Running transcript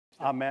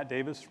I'm Matt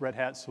Davis, Red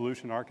Hat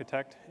Solution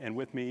Architect, and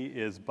with me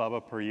is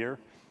Bubba Puryear,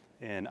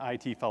 an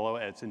IT fellow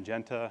at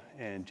Syngenta,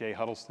 and Jay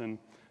Huddleston,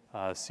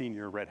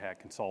 Senior Red Hat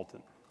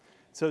Consultant.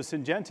 So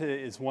Syngenta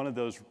is one of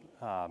those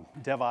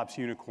DevOps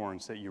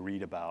unicorns that you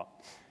read about.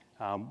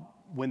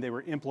 When they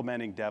were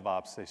implementing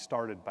DevOps, they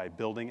started by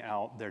building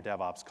out their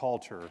DevOps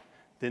culture.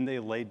 Then they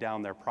laid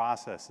down their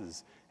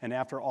processes, and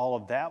after all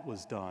of that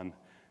was done,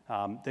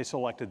 they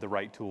selected the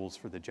right tools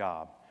for the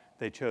job.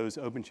 They chose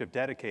OpenShift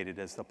Dedicated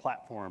as the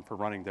platform for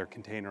running their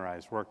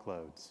containerized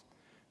workloads.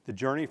 The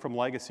journey from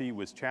legacy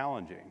was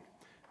challenging.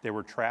 They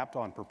were trapped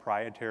on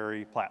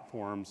proprietary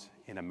platforms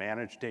in a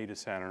managed data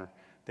center.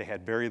 They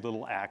had very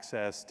little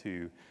access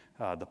to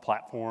the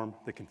platform,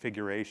 the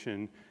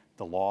configuration,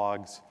 the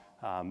logs,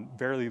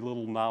 very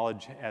little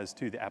knowledge as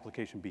to the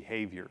application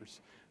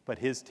behaviors. But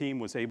his team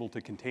was able to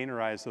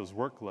containerize those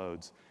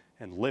workloads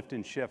and lift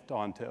and shift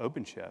onto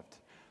OpenShift.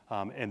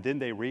 And then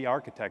they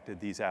re-architected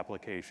these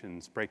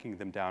applications, breaking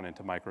them down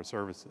into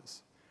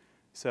microservices.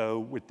 So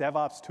with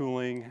DevOps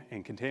tooling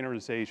and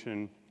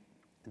containerization,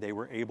 they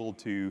were able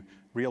to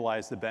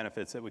realize the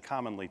benefits that we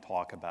commonly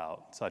talk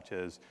about, such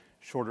as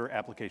shorter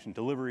application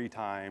delivery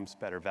times,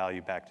 better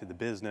value back to the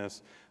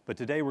business. But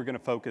today we're going to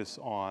focus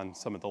on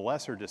some of the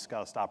lesser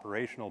discussed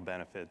operational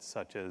benefits,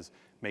 such as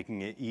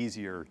making it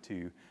easier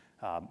to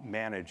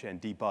manage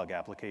and debug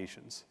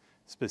applications.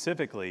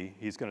 Specifically,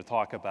 he's going to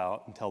talk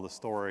about and tell the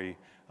story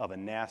of a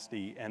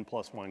nasty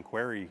N+1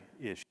 query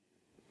issue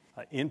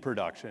in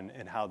production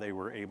and how they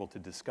were able to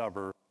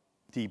discover,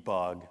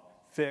 debug,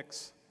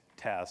 fix,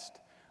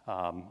 test,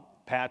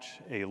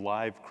 patch a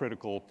live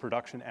critical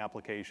production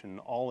application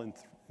all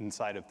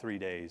inside of 3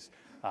 days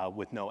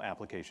with no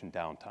application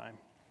downtime.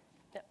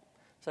 Yeah.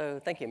 So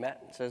thank you,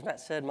 Matt. So as Matt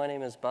said, my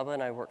name is Bubba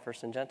and I work for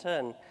Syngenta,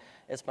 and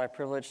it's my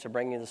privilege to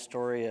bring you the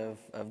story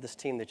of this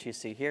team that you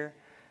see here.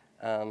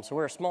 So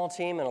we're a small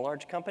team in a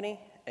large company,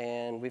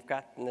 and we've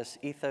gotten this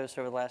ethos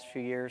over the last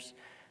few years,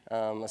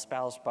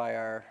 espoused by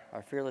our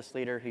fearless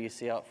leader who you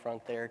see out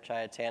front there,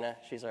 Chayatana.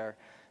 She's our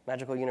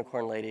magical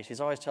unicorn lady.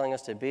 She's always telling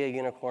us to be a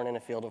unicorn in a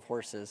field of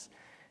horses.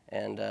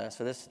 And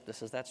so this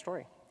is that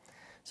story.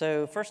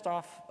 So first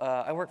off,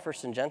 I work for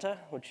Syngenta,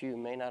 which you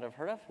may not have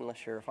heard of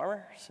unless you're a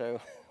farmer.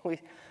 So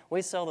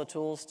we sell the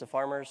tools to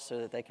farmers so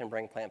that they can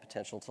bring plant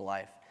potential to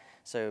life.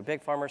 So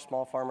big farmers,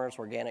 small farmers,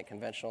 organic,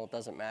 conventional, it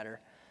doesn't matter.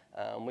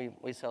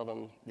 We sell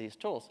them these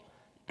tools,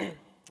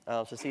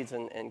 so seeds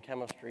and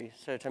chemistry,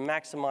 so to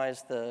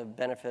maximize the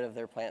benefit of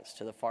their plants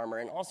to the farmer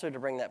and also to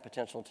bring that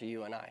potential to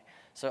you and I.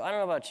 So I don't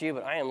know about you,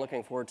 but I am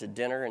looking forward to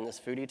dinner in this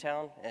foodie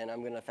town, and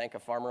I'm going to thank a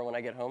farmer when I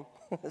get home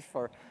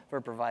for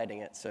providing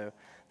it. So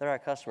they're our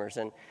customers.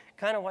 And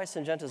kind of why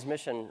Syngenta's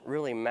mission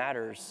really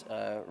matters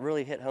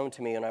really hit home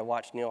to me when I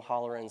watched Neil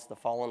Holleran's The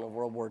Fallen of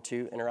World War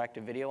II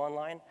interactive video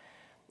online.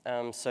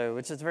 So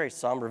it's a very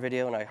somber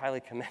video, and I highly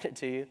commend it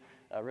to you.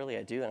 Really,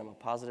 I do, and I'm a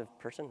positive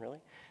person, really.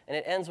 And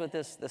it ends with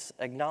this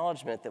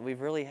acknowledgement that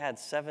we've really had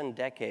 7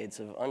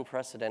 decades of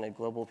unprecedented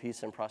global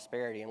peace and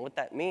prosperity. And what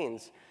that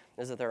means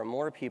is that there are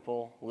more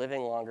people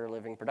living longer,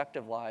 living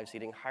productive lives,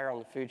 eating higher on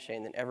the food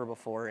chain than ever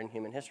before in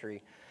human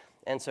history.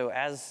 And so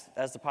as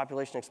the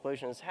population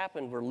explosion has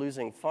happened, we're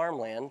losing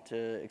farmland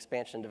to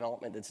expansion and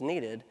development that's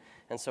needed,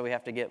 and so we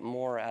have to get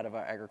more out of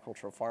our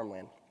agricultural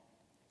farmland.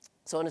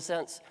 So in a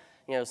sense,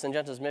 you know,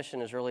 Syngenta's mission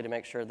is really to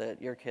make sure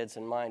that your kids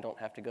and mine don't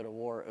have to go to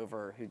war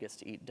over who gets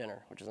to eat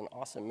dinner, which is an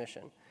awesome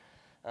mission.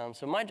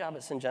 So my job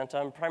at Syngenta,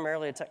 I'm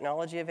primarily a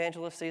technology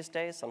evangelist these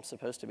days. I'm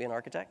supposed to be an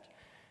architect.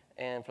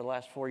 And for the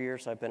last 4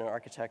 years, I've been an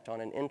architect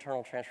on an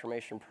internal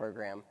transformation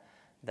program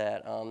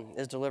that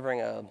is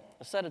delivering a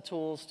set of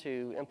tools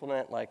to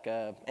implement, like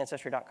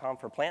Ancestry.com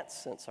for plants,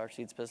 since our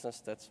seeds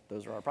business,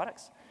 those are our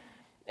products.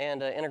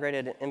 And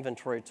integrated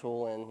inventory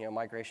tool and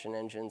migration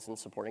engines and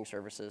supporting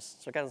services.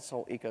 So I got this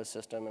whole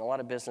ecosystem and a lot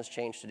of business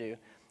change to do.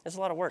 It's a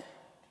lot of work.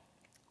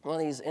 One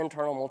of these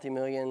internal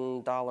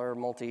multi-million-dollar,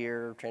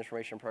 multi-year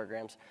transformation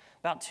programs.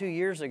 About 2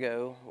 years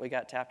ago, we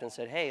got tapped and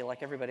said, hey,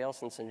 like everybody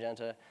else in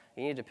Syngenta,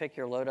 you need to pick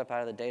your load up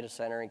out of the data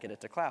center and get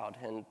it to cloud.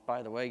 And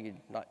by the way, you're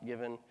not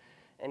given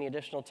any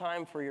additional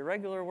time for your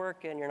regular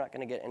work, and you're not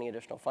going to get any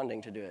additional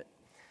funding to do it.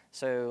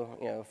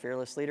 So,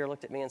 fearless leader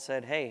looked at me and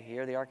said, hey,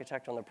 you're the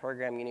architect on the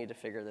program, you need to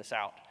figure this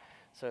out.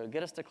 So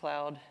get us to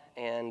cloud,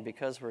 and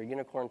because we're a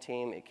unicorn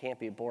team, it can't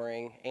be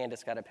boring, and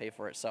it's got to pay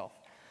for itself.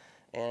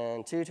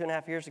 And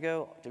 2.5 years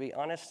ago, to be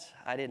honest,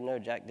 I didn't know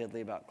jack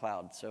diddly about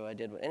cloud. So I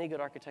did what any good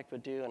architect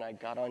would do, and I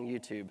got on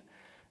YouTube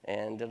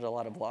and did a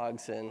lot of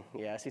vlogs, and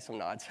yeah, I see some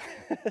nods.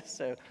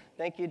 So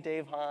thank you,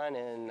 Dave Hahn,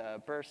 and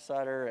Burst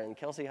Sutter, and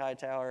Kelsey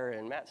Hightower,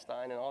 and Matt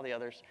Stein, and all the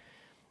others.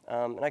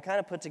 And I kind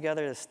of put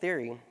together this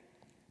theory.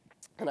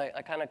 And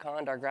I kind of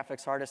conned our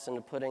graphics artists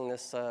into putting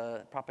this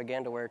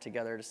propagandaware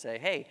together to say,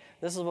 hey,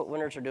 this is what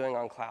winners are doing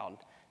on cloud.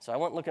 So I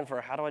went looking for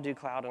how do I do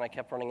cloud, and I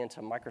kept running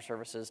into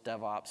microservices,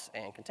 DevOps,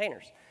 and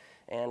containers.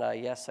 And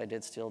yes, I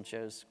did steal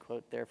Joe's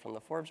quote there from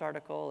the Forbes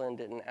article and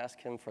didn't ask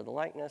him for the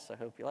likeness. I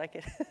hope you like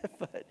it.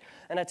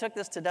 And I took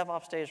this to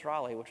DevOps Days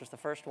Raleigh, which was the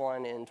first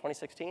one in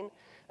 2016.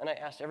 And I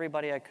asked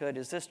everybody I could,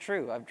 is this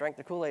true? I've drank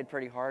the Kool-Aid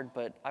pretty hard,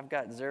 but I've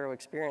got zero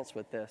experience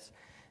with this.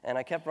 And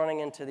I kept running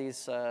into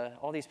these,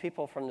 all these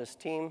people from this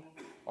team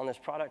on this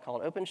product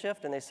called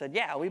OpenShift, and they said,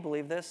 yeah, we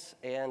believe this.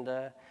 And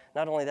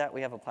not only that,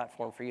 we have a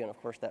platform for you. And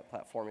of course, that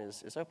platform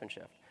is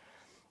OpenShift.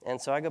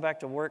 And so I go back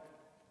to work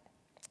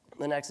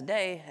the next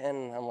day,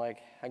 and I'm like,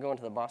 I go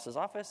into the boss's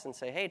office and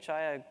say, hey,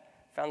 Chai, I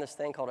found this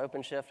thing called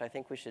OpenShift. I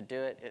think we should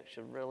do it. It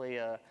should really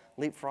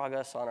leapfrog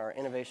us on our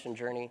innovation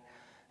journey.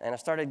 And I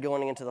started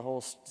going into the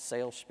whole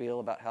sales spiel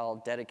about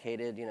how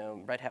dedicated,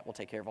 Red Hat will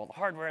take care of all the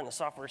hardware and the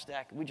software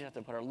stack. We just have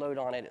to put our load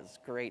on it. It's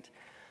great.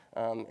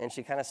 And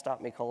she kind of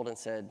stopped me cold and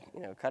said,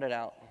 cut it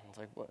out. I was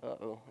like,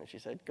 uh-oh. And she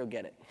said, go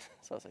get it.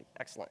 So I was like,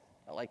 excellent.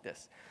 I like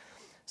this.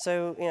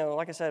 So,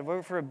 like I said,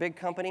 we're for a big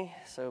company,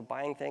 so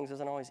buying things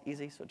isn't always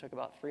easy. So it took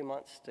about 3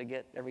 months to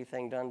get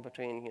everything done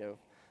between,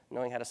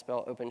 knowing how to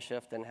spell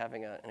OpenShift and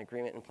having an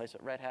agreement in place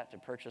at Red Hat to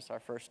purchase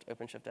our first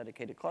OpenShift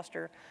dedicated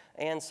cluster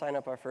and sign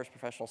up our first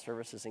professional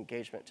services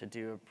engagement to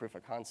do a proof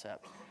of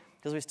concept.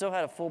 Because we still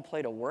had a full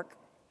plate of work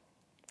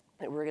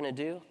that we were going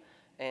to do,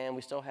 and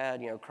we still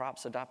had,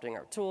 crops adopting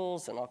our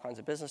tools and all kinds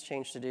of business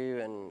change to do,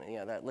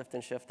 and that lift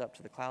and shift up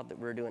to the cloud that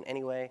we were doing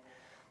anyway.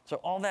 So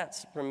all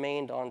that's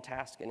remained on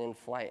task and in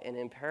flight, and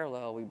in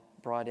parallel, we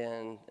brought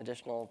in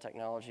additional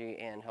technology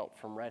and help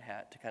from Red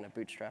Hat to kind of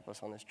bootstrap us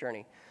on this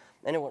journey.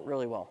 And it went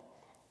really well.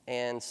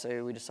 And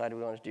so we decided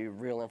we wanted to do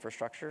real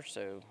infrastructure.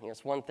 So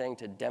it's one thing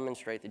to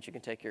demonstrate that you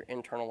can take your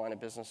internal line of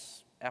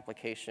business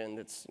application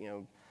that's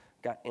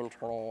got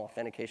internal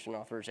authentication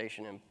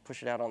authorization and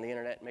push it out on the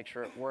internet and make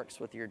sure it works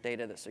with your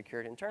data that's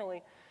secured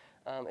internally.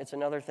 It's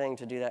another thing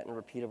to do that in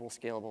a repeatable,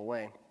 scalable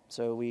way.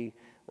 So we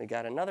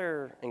got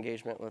another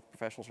engagement with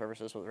professional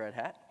services with Red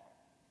Hat.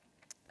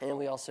 And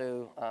we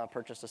also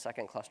purchased a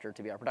second cluster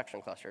to be our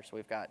production cluster. So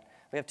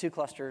we have 2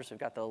 clusters. We've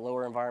got the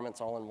lower environments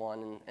all in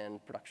one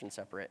and production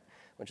separate,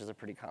 which is a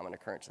pretty common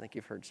occurrence. I think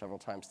you've heard several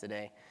times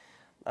today.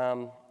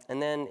 And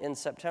then in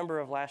September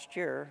of last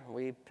year,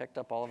 we picked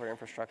up all of our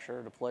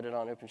infrastructure, deployed it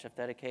on OpenShift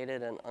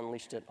Dedicated, and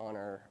unleashed it on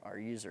our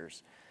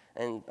users.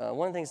 And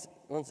one of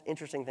the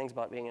interesting things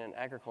about being in an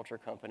agriculture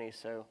company,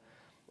 so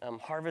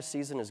harvest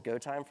season is go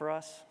time for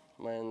us.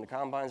 When the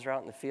combines are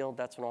out in the field,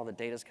 that's when all the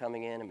data's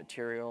coming in and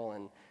material,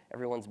 and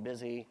everyone's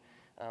busy.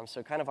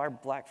 So kind of our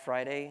Black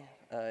Friday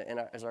in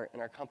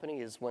our company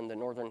is when the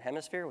northern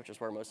hemisphere, which is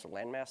where most of the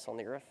landmass on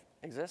the earth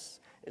exists,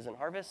 is in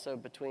harvest. So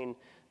between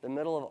the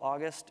middle of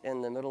August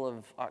and the middle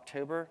of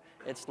October,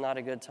 it's not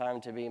a good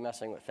time to be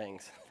messing with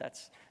things.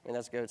 That's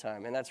go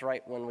time. And that's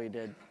right when we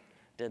did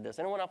this.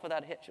 And it went off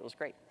without a hitch. It was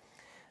great.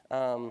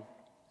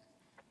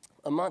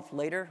 A month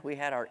later, we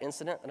had our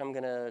incident that I'm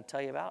going to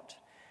tell you about.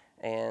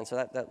 And so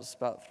that was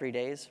about 3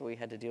 days. We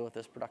had to deal with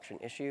this production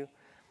issue.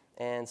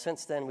 And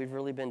since then, we've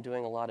really been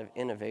doing a lot of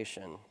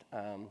innovation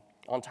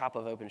on top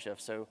of OpenShift.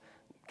 So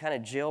kind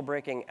of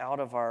jailbreaking out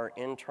of our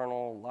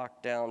internal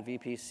lockdown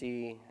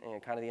VPC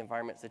and kind of the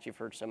environments that you've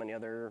heard so many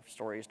other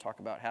stories talk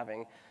about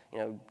having,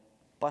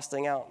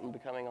 busting out and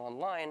becoming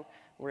online.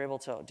 We're able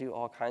to do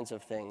all kinds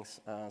of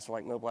things, so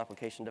like mobile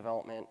application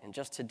development. And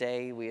just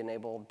today, we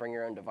enabled bring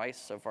your own device.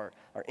 So for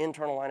our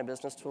internal line of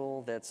business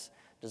tool that's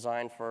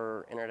designed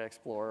for Internet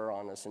Explorer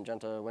on a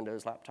Syngenta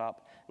Windows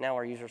laptop, now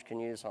our users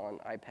can use on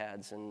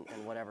iPads and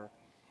whatever,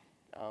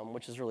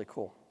 which is really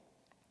cool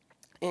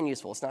and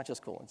useful. It's not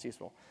just cool, it's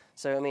useful.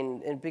 So,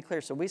 and to be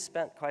clear, so we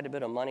spent quite a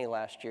bit of money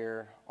last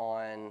year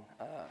on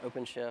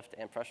OpenShift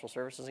and professional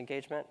services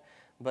engagement,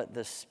 but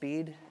the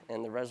speed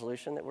and the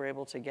resolution that we're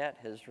able to get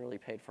has really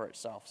paid for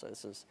itself.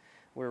 So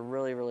we're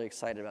really, really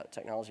excited about the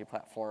technology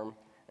platform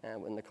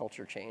and the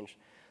culture change.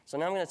 So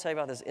now I'm going to tell you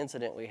about this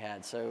incident we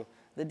had. So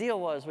the deal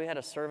was we had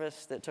a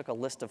service that took a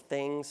list of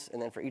things,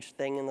 and then for each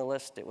thing in the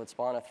list, it would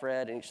spawn a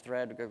thread, and each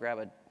thread would go grab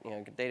a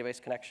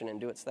database connection and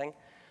do its thing,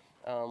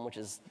 which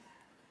is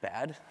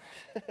bad.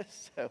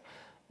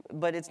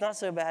 But it's not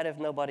so bad if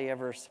nobody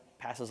ever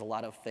passes a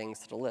lot of things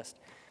to the list.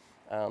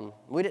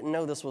 We didn't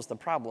know this was the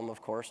problem,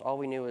 of course. All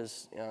we knew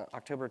is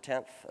October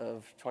 10th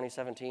of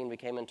 2017, we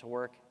came into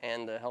work,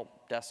 and the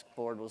help desk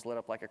board was lit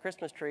up like a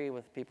Christmas tree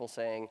with people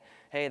saying,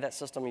 hey, that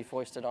system you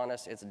foisted on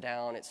us, it's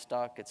down, it's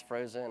stuck, it's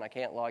frozen, I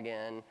can't log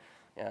in.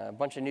 A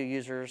bunch of new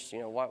users,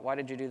 why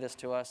did you do this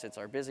to us? It's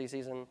our busy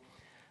season.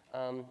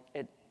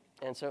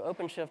 And so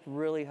OpenShift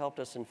really helped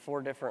us in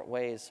 4 different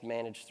ways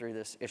manage through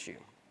this issue.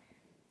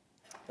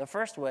 The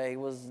first way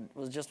was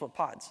just with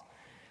pods.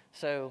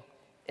 So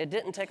it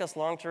didn't take us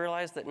long to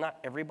realize that not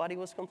everybody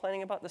was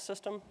complaining about the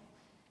system.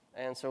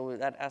 And so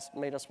that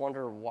made us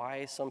wonder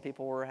why some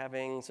people were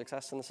having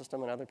success in the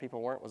system and other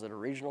people weren't. Was it a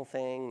regional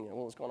thing?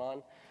 What was going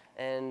on?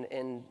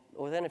 And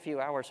within a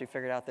few hours, we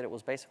figured out that it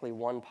was basically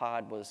one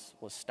pod was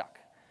stuck.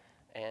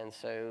 And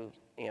so,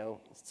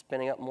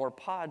 spinning up more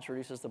pods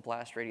reduces the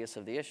blast radius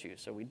of the issue.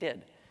 So we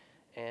did.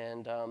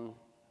 And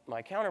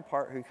my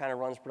counterpart who kind of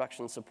runs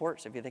production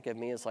support, so if you think of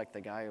me as like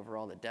the guy over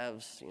all the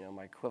devs,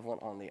 my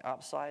equivalent on the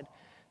ops side,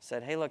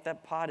 said, hey, look,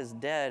 that pod is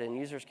dead and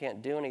users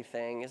can't do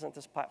anything. Isn't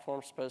this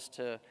platform supposed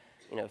to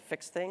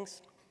fix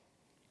things?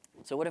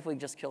 So what if we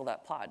just kill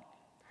that pod?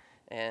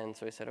 And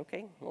so we said,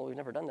 okay, well, we've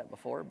never done that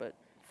before, but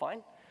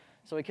fine.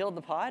 So we killed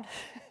the pod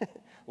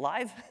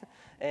live,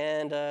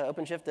 and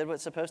OpenShift did what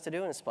it's supposed to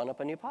do, and it spun up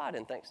a new pod.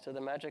 And thanks to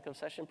the magic of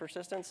session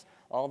persistence,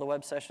 all the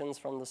web sessions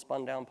from the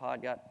spun down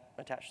pod got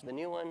attached to the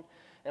new one.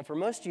 And for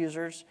most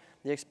users,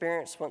 the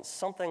experience went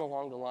something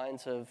along the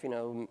lines of,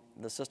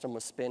 the system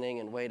was spinning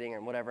and waiting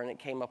and whatever, and it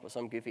came up with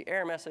some goofy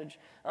error message.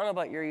 I don't know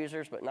about your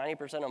users, but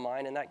 90% of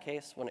mine in that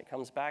case, when it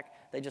comes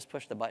back, they just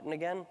push the button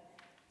again.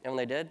 And when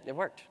they did, it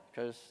worked,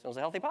 because it was a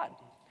healthy pod.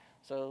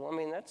 So,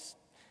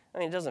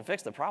 it doesn't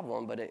fix the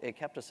problem, but it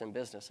kept us in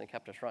business and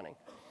kept us running.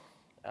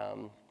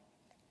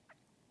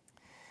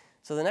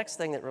 So the next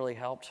thing that really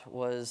helped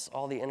was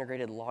all the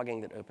integrated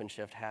logging that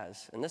OpenShift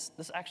has. And this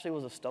actually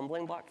was a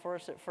stumbling block for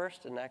us at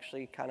first, and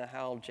actually kind of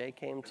how Jay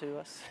came to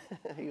us.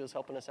 He was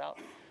helping us out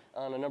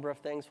on a number of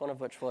things, one of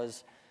which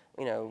was,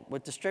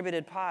 with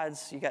distributed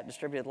pods, you got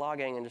distributed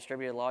logging, and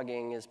distributed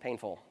logging is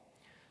painful.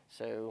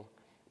 So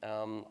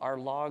our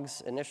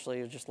logs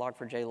initially was just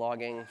log4j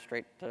logging,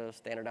 straight to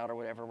standard out or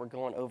whatever. We're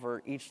going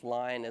over each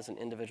line as an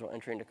individual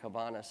entry into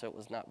Kibana, so it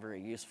was not very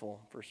useful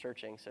for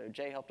searching. So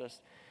Jay helped us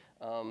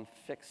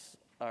fix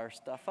our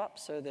stuff up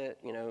so that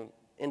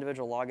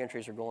individual log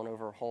entries are going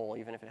over whole,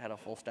 even if it had a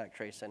full stack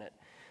trace in it.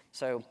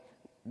 So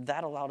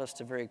that allowed us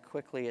to very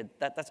quickly,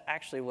 that's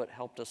actually what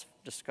helped us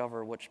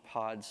discover which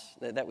pods,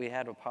 that we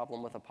had a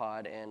problem with a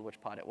pod and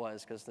which pod it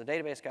was, because the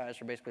database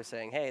guys were basically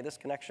saying, hey, this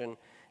connection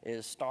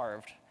is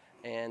starved.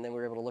 And then we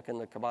were able to look in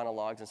the Kibana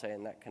logs and say,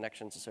 and that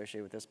connection's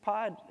associated with this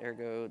pod,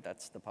 ergo,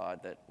 that's the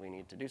pod that we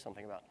need to do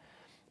something about.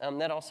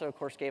 That also, of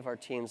course, gave our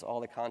teams all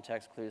the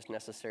context clues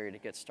necessary to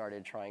get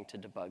started trying to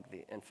debug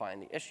and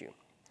find the issue,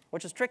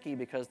 which is tricky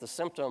because the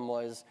symptom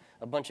was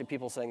a bunch of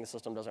people saying the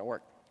system doesn't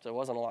work. So it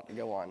wasn't a lot to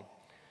go on.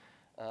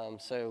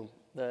 So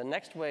the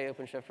next way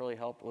OpenShift really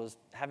helped was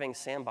having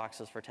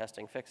sandboxes for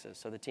testing fixes.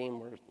 So the team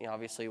were,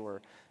 obviously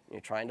were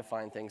trying to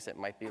find things that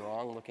might be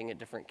wrong, looking at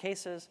different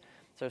cases.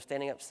 So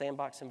standing up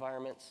sandbox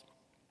environments.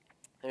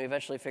 And we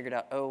eventually figured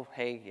out, oh,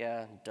 hey,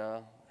 yeah, duh,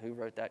 who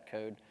wrote that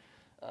code?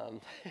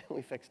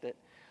 We fixed it.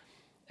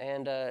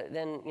 And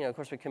then, of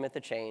course, we commit the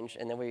change,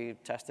 and then we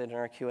test it in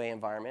our QA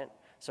environment.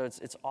 So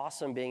it's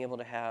awesome being able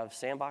to have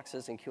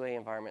sandboxes and QA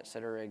environments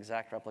that are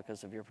exact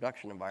replicas of your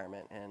production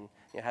environment. And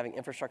having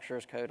infrastructure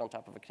as code on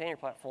top of a container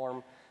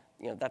platform,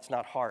 that's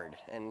not hard.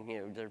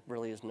 And there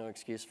really is no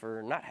excuse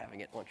for not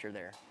having it once you're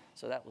there.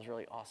 So that was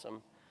really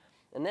awesome.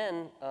 And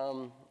then,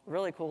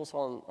 really cool,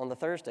 so on the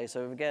Thursday,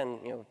 so again,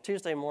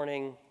 Tuesday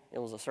morning, it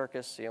was a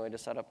circus. We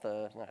just set up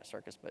not a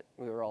circus, but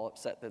we were all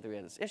upset that we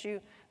had this issue.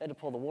 Had to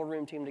pull the war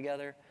room team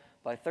together.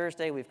 By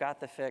Thursday, we've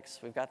got the fix,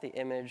 we've got the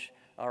image.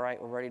 All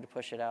right, we're ready to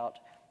push it out.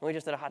 And we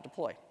just did a hot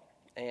deploy,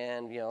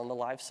 and on the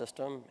live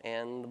system,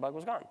 and the bug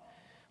was gone,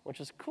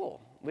 which is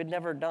cool. We'd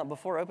never done,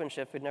 before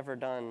OpenShift, we'd never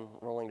done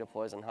rolling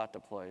deploys and hot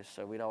deploys.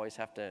 So we'd always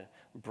have to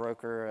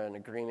broker an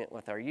agreement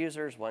with our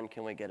users. When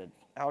can we get an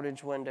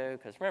outage window?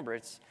 Because remember,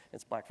 it's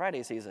Black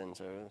Friday season,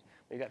 so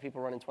we've got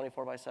people running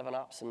 24/7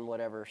 ops and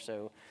whatever.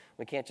 So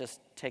we can't just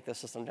take the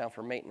system down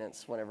for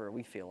maintenance whenever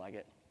we feel like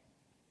it.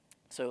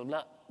 So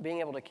not being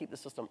able to keep the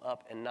system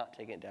up and not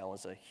taking it down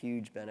was a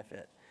huge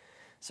benefit.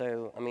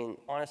 So,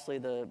 honestly,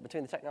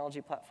 between the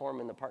technology platform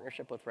and the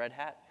partnership with Red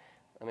Hat,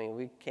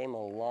 we came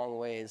a long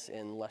ways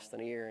in less than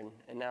a year.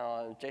 And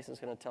now Jason's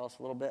going to tell us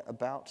a little bit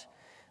about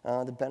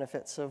the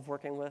benefits of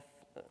working with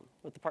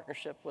the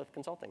partnership with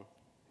consulting.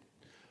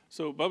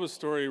 So Bubba's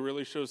story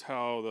really shows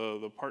how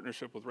the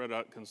partnership with Red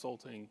Hat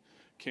Consulting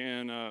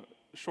can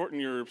shorten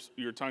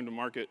your time to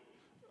market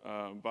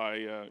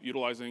by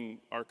utilizing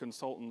our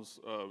consultants'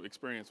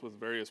 experience with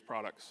various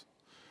products.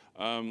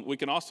 We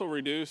can also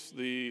reduce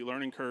the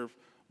learning curve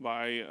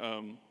by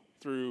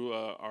through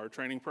our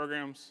training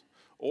programs,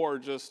 or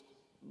just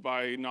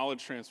by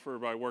knowledge transfer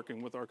by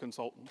working with our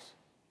consultants.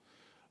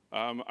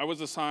 I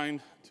was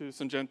assigned to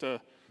Syngenta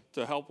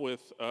to help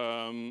with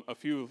a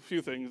few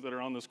things that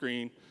are on the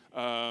screen.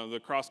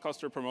 The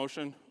cross-cluster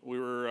promotion, we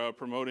were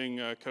promoting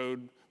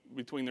code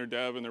between their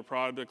dev and their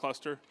prod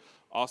cluster.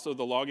 Also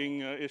the logging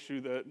issue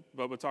that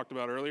Bubba talked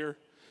about earlier.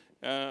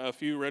 A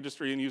few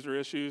registry and user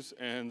issues,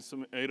 and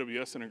some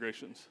AWS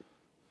integrations.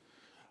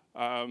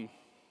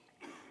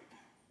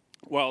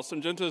 While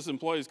Syngenta's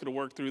employees could have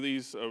worked through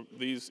these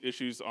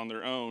issues on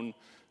their own,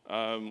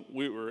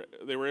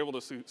 they were able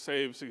to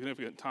save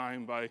significant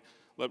time by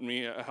letting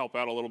me help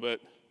out a little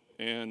bit,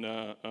 and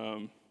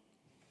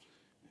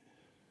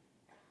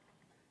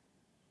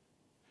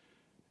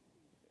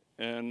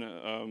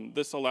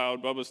this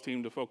allowed Bubba's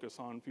team to focus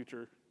on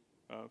future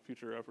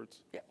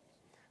efforts. Yeah,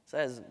 so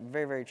that is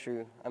very, very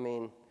true.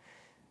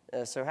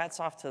 So hats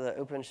off to the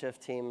OpenShift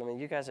team.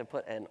 You guys have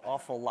put an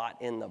awful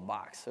lot in the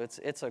box. So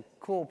it's a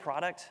cool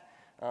product,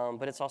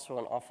 but it's also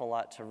an awful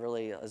lot to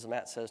really, as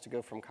Matt says, to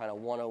go from kind of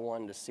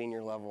 101 to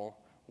senior level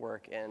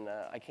work. And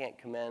I can't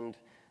commend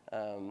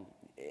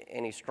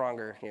any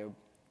stronger,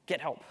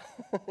 get help.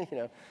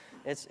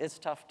 It's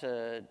tough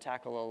to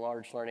tackle a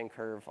large learning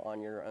curve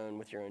on your own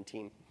with your own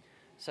team.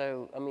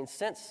 So, I mean,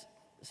 since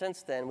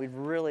then, we've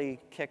really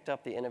kicked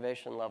up the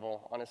innovation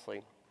level,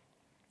 honestly.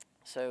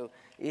 So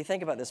you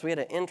think about this. We had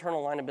an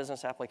internal line of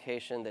business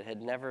application that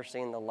had never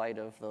seen the light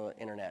of the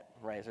internet,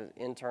 right? So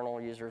internal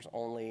users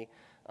only.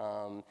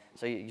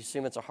 So you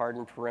assume it's a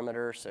hardened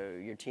perimeter, so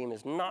your team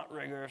is not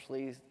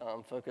rigorously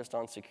focused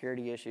on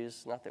security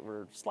issues. Not that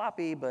we're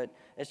sloppy, but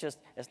it's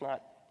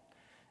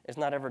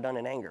not ever done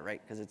in anger,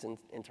 right? Because it's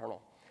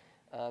internal.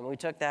 We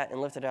took that and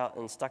lifted it out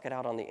and stuck it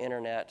out on the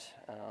internet.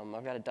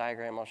 I've got a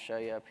diagram I'll show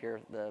you up here,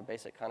 the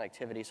basic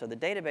connectivity. So the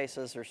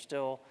databases are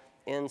still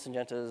in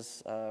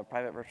Syngenta's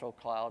private virtual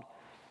cloud.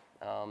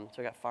 So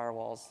we got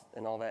firewalls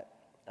and all that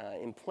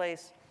in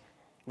place.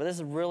 But this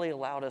has really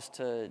allowed us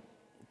to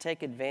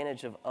take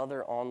advantage of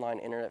other online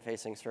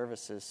internet-facing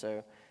services.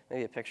 So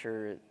maybe a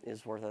picture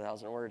is worth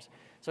 1,000 words.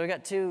 So we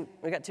got two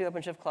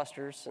OpenShift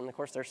clusters, and of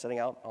course they're sitting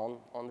out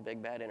on the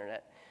big bad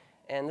internet.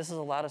 And this has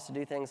allowed us to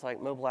do things like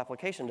mobile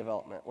application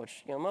development,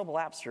 which mobile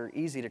apps are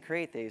easy to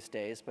create these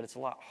days, but it's a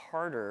lot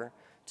harder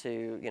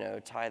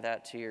to tie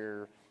that to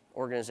your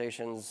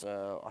organization's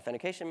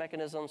authentication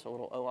mechanism. So a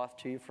little OAuth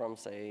 2 from,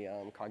 say,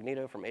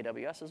 Cognito from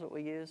AWS is what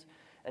we use.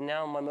 And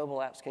now my mobile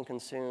apps can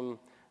consume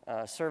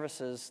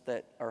services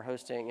that are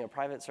hosting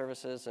private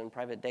services and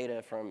private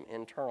data from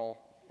internal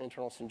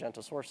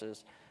Syngenta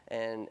sources,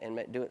 and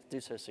do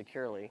so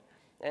securely.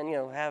 And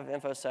have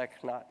InfoSec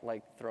not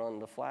like throwing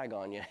the flag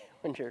on you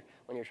when you're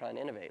trying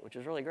to innovate, which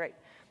is really great.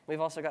 We've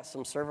also got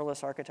some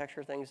serverless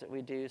architecture things that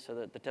we do, so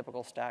that the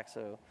typical stack,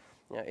 so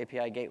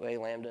API Gateway,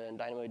 Lambda, and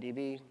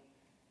DynamoDB.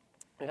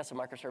 We've got some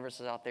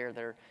microservices out there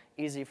that are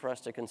easy for us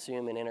to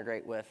consume and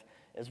integrate with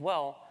as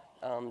well.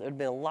 It would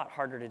be a lot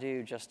harder to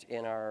do just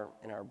in our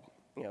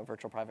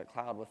virtual private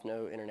cloud with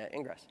no internet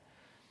ingress.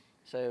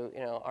 So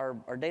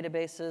our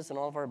databases and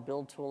all of our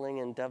build tooling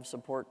and dev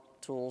support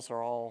tools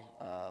are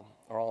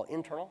all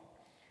internal,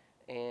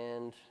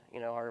 and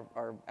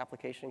our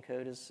application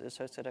code is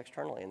hosted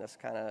externally, and that's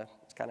kind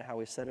of how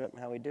we set it up and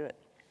how we do it.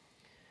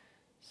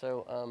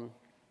 So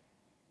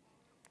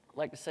I'd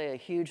like to say a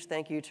huge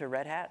thank you to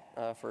Red Hat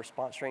for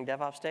sponsoring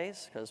DevOps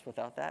Days, because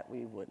without that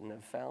we wouldn't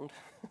have found,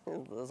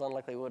 it was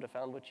unlikely we would have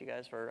found what you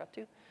guys were up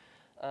to.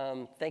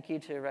 Thank you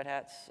to Red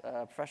Hat's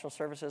professional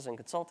services and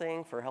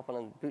consulting for helping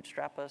to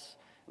bootstrap us.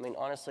 I mean,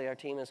 honestly, our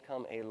team has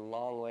come a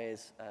long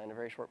ways in a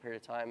very short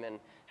period of time, and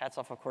hats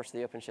off, of course, to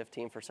the OpenShift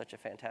team for such a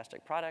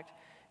fantastic product,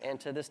 and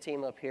to this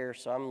team up here.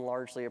 So I'm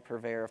largely a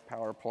purveyor of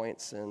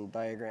PowerPoints and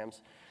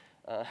diagrams.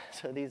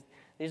 So these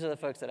are the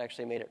folks that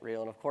actually made it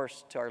real, and of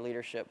course, to our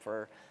leadership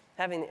for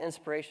having the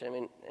inspiration. I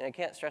mean, and I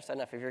can't stress that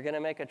enough. If you're going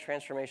to make a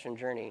transformation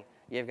journey,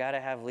 you've got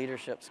to have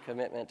leadership's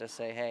commitment to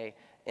say, hey,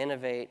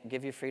 innovate,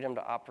 give you freedom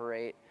to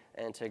operate,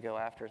 and to go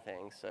after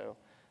things. So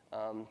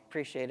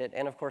appreciate it.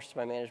 And of course, to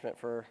my management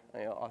for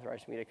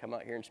authorizing me to come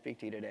out here and speak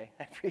to you today.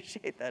 I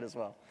appreciate that as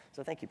well.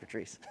 So thank you,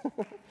 Patrice.